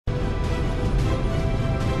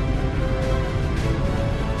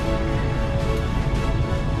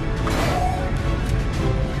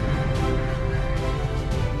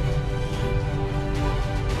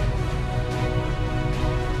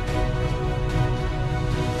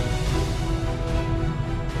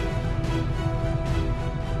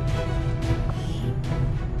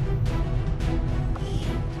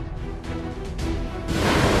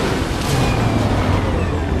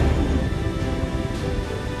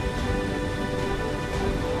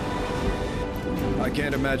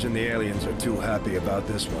can't imagine the aliens are too happy about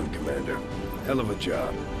this one, Commander. Hell of a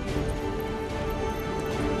job.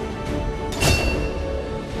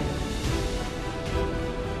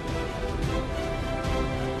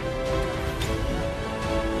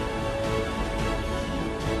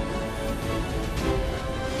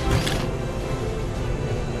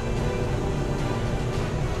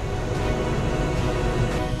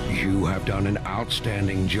 You have done an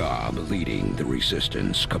outstanding job leading the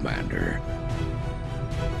Resistance, Commander.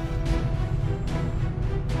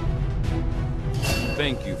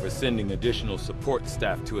 Thank you for sending additional support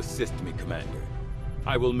staff to assist me, Commander.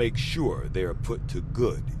 I will make sure they are put to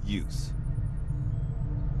good use.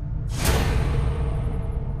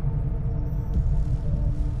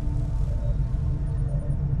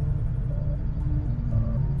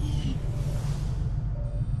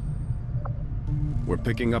 We're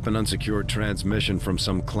picking up an unsecured transmission from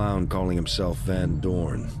some clown calling himself Van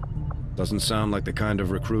Dorn. Doesn't sound like the kind of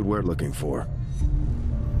recruit we're looking for.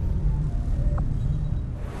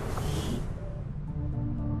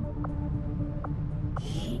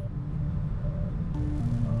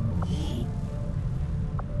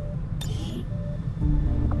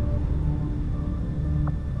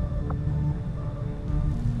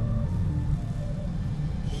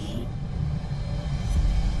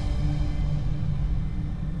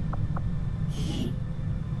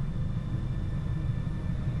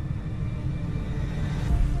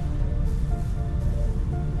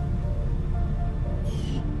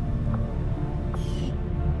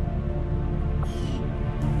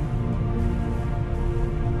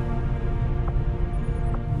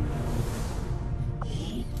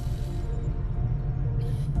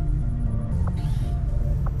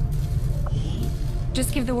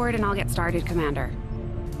 Just give the word and I'll get started, Commander.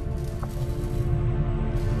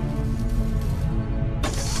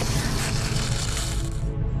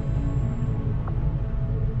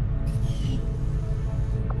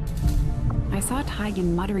 I saw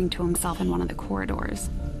Tygan muttering to himself in one of the corridors.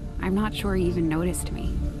 I'm not sure he even noticed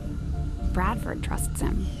me. Bradford trusts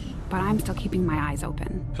him, but I'm still keeping my eyes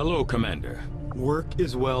open. Hello, Commander. Work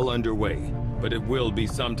is well underway, but it will be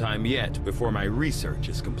some time yet before my research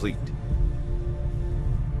is complete.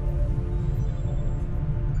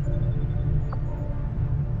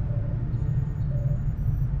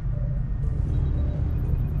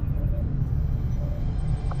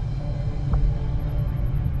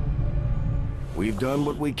 We've done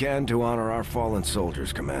what we can to honor our fallen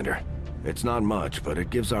soldiers, Commander. It's not much, but it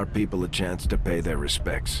gives our people a chance to pay their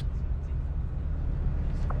respects.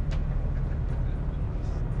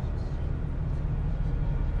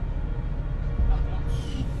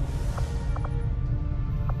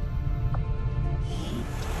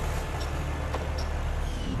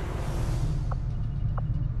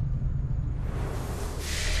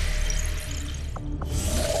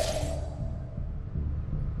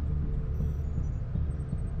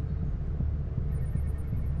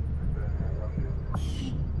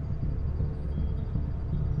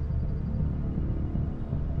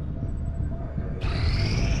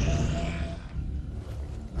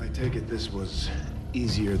 I take it this was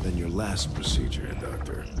easier than your last procedure,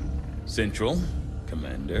 Doctor. Central,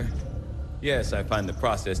 Commander. Yes, I find the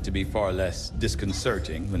process to be far less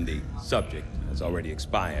disconcerting when the subject has already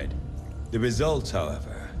expired. The results,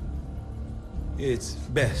 however, it's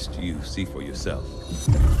best you see for yourself.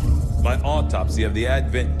 My autopsy of the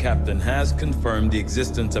Advent Captain has confirmed the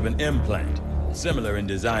existence of an implant, similar in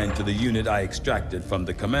design to the unit I extracted from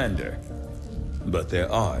the Commander. But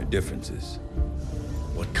there are differences.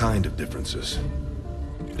 What kind of differences?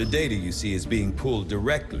 The data you see is being pulled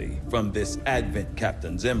directly from this Advent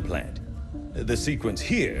Captain's implant. The sequence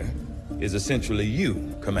here is essentially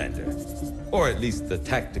you, Commander. Or at least the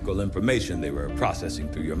tactical information they were processing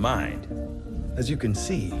through your mind. As you can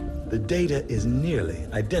see, the data is nearly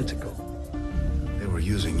identical. They were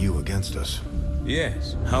using you against us.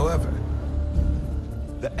 Yes, however,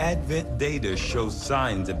 the Advent data shows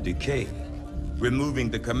signs of decay. Removing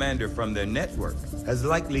the Commander from their network has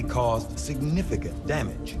likely caused significant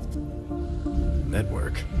damage.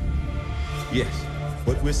 Network? Yes,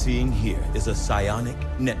 what we're seeing here is a psionic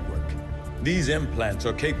network. These implants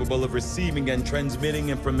are capable of receiving and transmitting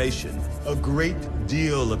information, a great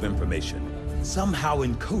deal of information, somehow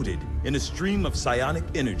encoded in a stream of psionic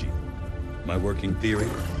energy. My working theory?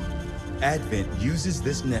 Advent uses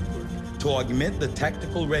this network to augment the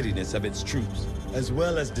tactical readiness of its troops, as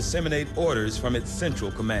well as disseminate orders from its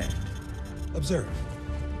central command. Observe.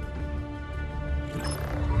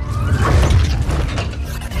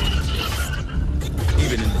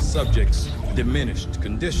 Even in the subject's diminished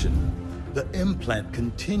condition, the implant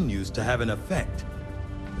continues to have an effect.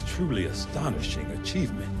 A truly astonishing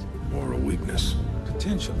achievement. Or a weakness.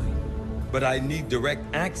 Potentially. But I need direct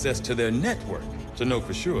access to their network to know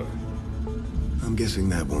for sure. I'm guessing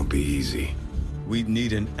that won't be easy. We'd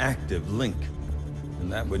need an active link.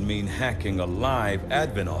 And that would mean hacking a live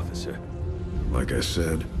admin officer. Like I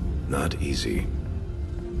said, not easy.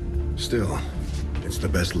 Still, it's the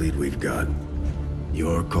best lead we've got.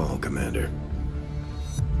 Your call, Commander.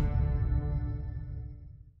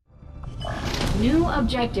 New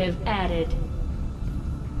objective added.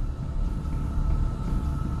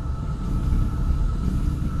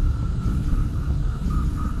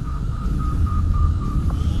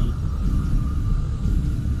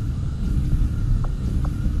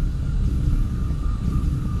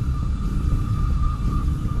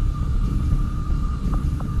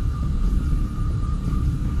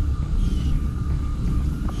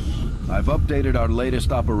 I've updated our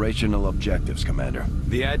latest operational objectives, Commander.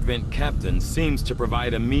 The Advent captain seems to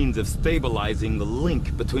provide a means of stabilizing the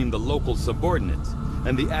link between the local subordinates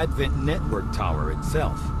and the Advent network tower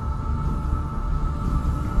itself.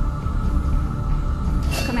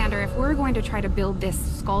 Commander, if we're going to try to build this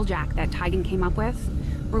skulljack that Tigan came up with,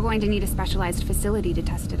 we're going to need a specialized facility to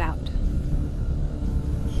test it out.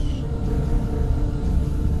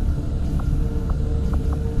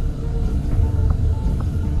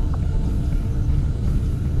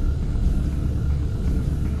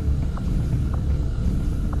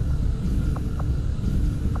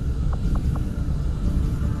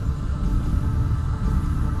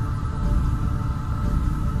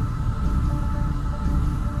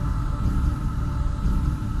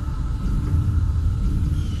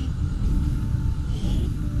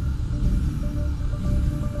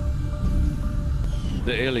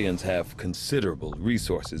 The aliens have considerable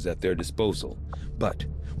resources at their disposal, but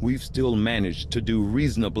we've still managed to do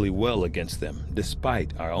reasonably well against them,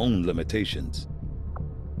 despite our own limitations.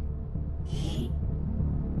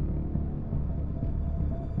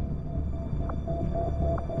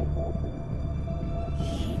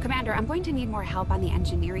 Commander, I'm going to need more help on the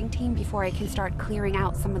engineering team before I can start clearing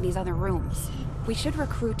out some of these other rooms. We should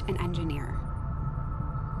recruit an engineer.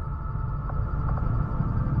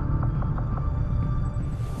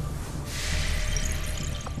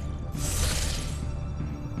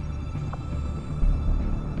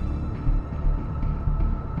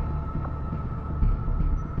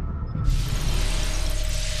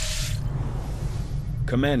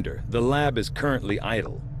 Commander, the lab is currently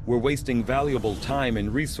idle. We're wasting valuable time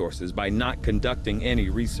and resources by not conducting any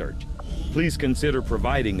research. Please consider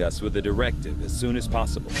providing us with a directive as soon as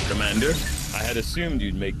possible. Commander, I had assumed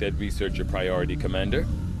you'd make that research a priority, Commander.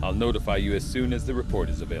 I'll notify you as soon as the report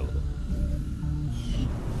is available.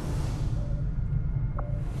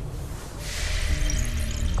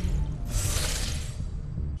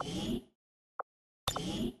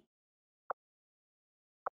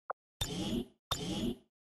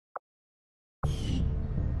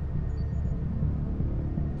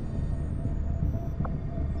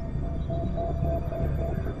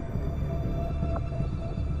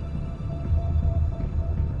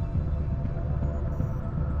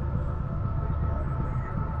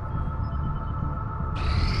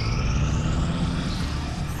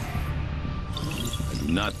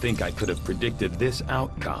 I do not think I could have predicted this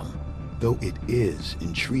outcome, though it is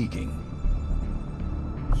intriguing.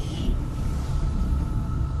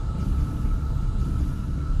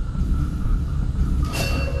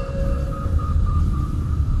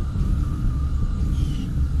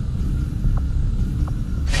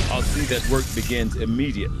 I'll see that work begins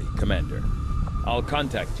immediately, Commander. I'll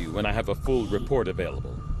contact you when I have a full report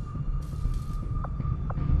available.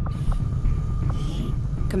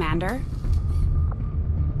 Commander?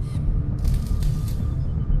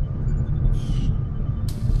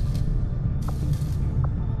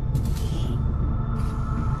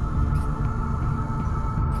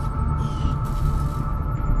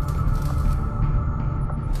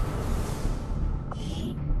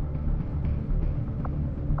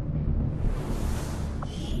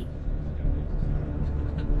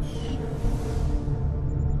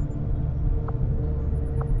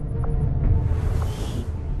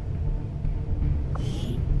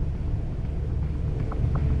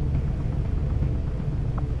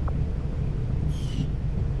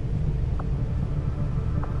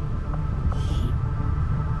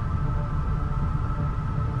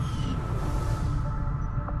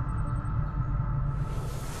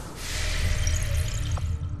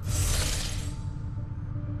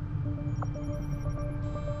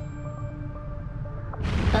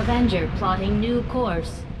 Avenger plotting new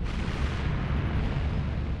course.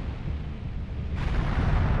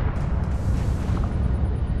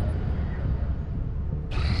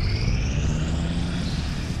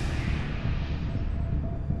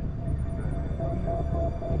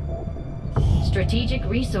 Strategic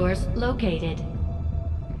resource located.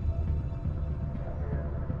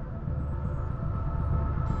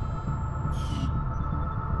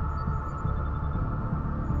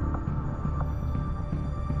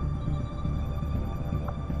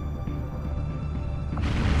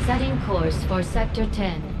 Setting course for Sector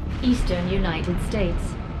 10, Eastern United States.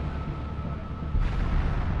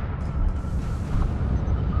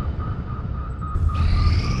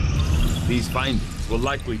 These findings will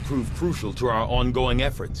likely prove crucial to our ongoing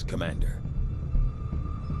efforts, Commander.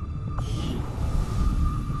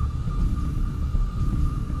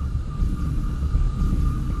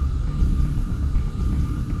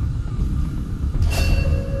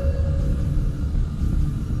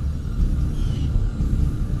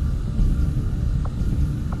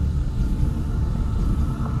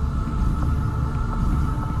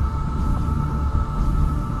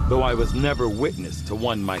 Though I was never witness to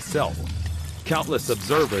one myself, countless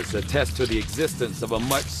observers attest to the existence of a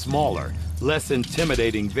much smaller, less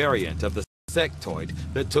intimidating variant of the sectoid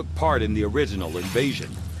that took part in the original invasion.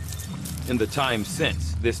 In the time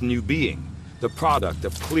since, this new being, the product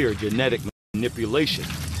of clear genetic manipulation,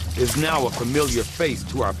 is now a familiar face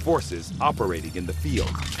to our forces operating in the field.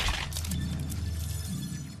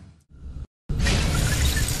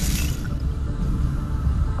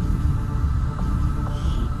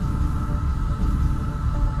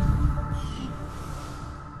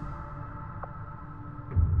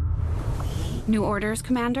 New orders,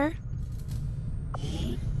 Commander?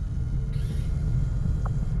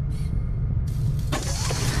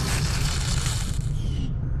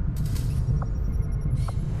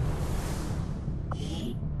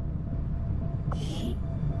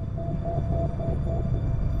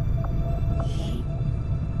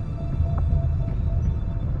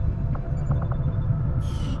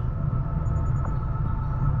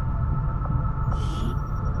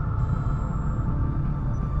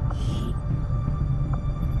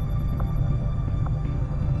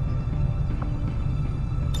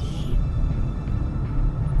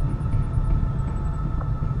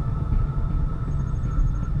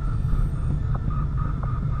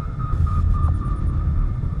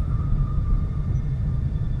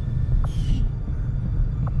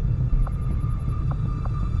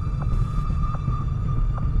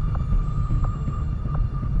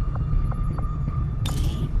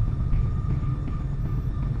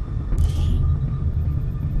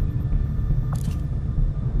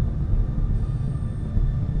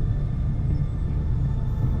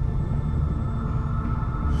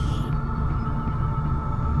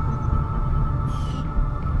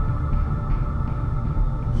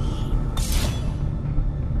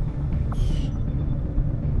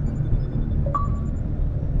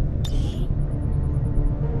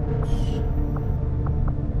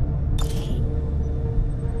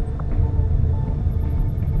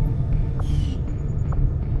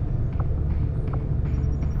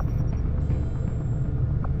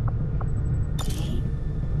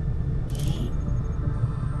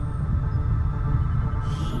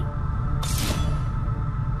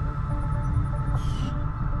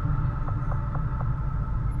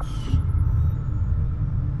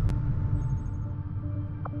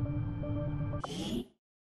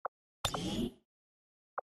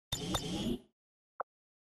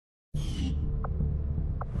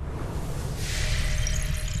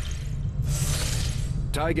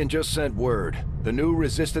 Tigan just sent word. The new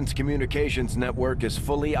Resistance communications network is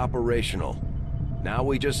fully operational. Now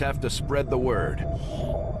we just have to spread the word.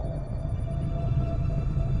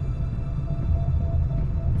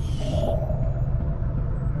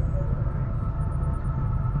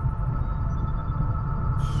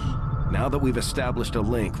 Now that we've established a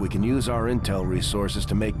link, we can use our intel resources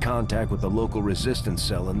to make contact with the local resistance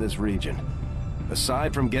cell in this region.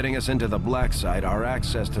 Aside from getting us into the black site, our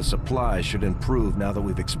access to supplies should improve now that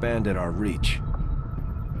we've expanded our reach.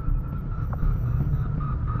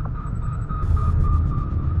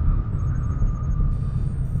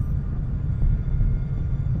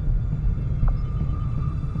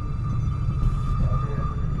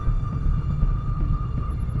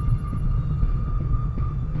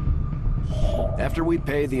 After we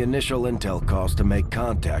pay the initial intel cost to make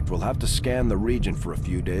contact, we'll have to scan the region for a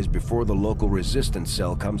few days before the local resistance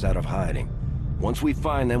cell comes out of hiding. Once we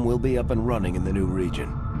find them, we'll be up and running in the new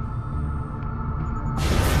region.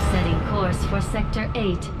 Setting course for Sector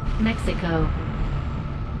 8, Mexico.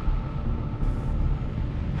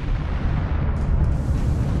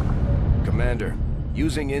 Commander,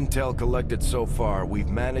 using intel collected so far, we've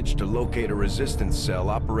managed to locate a resistance cell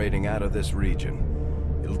operating out of this region.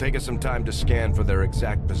 It'll take us some time to scan for their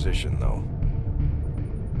exact position, though.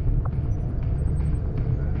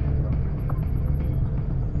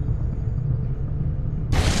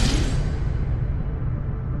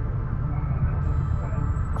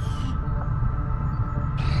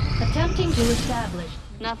 Attempting to establish.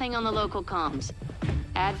 Nothing on the local comms.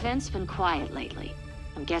 Advent's been quiet lately.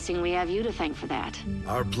 I'm guessing we have you to thank for that.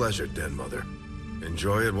 Our pleasure, Den Mother.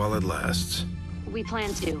 Enjoy it while it lasts. We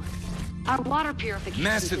plan to. Our water purification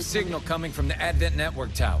Massive system- signal coming from the Advent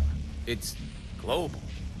Network Tower. It's global.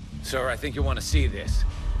 Sir, I think you'll want to see this.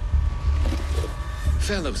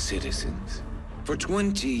 Fellow citizens, for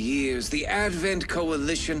 20 years, the Advent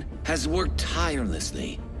Coalition has worked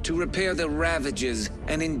tirelessly to repair the ravages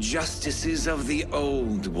and injustices of the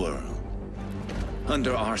old world.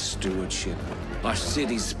 Under our stewardship, our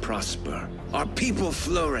cities prosper, our people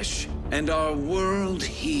flourish, and our world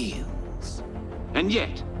heals. And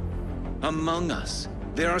yet, among us,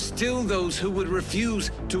 there are still those who would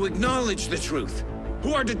refuse to acknowledge the truth,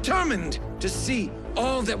 who are determined to see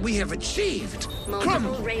all that we have achieved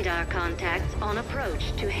Multiple radar contacts on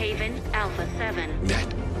approach to Haven Alpha 7.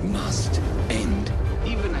 That must end.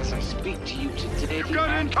 Even as I speak to you today, you've got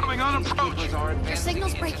incoming on approach. Your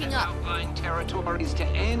signal's breaking up. Outlying territories to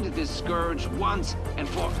end this scourge once and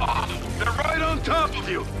for all. They're right on top of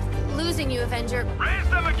you. Losing you, Avenger. Raise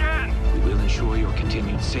them again. We will ensure your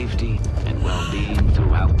continued safety and well-being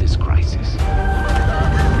throughout this crisis.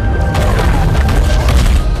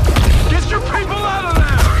 Get your people out of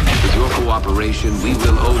there! With your cooperation, we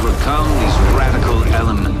will overcome these radical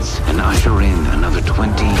elements and usher in another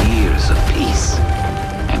 20 years of peace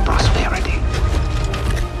and prosperity.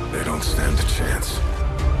 They don't stand a chance.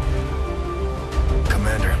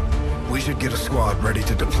 Commander, we should get a squad ready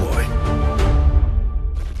to deploy.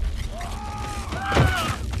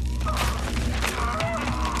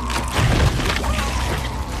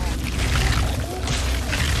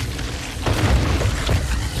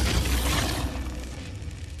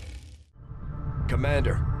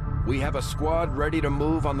 Commander, we have a squad ready to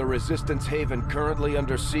move on the Resistance Haven currently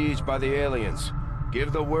under siege by the aliens.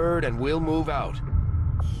 Give the word and we'll move out.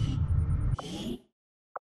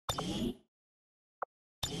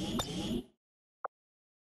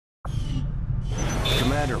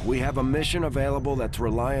 Commander, we have a mission available that's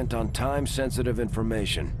reliant on time-sensitive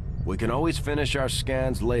information. We can always finish our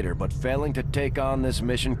scans later, but failing to take on this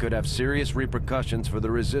mission could have serious repercussions for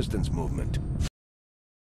the Resistance movement.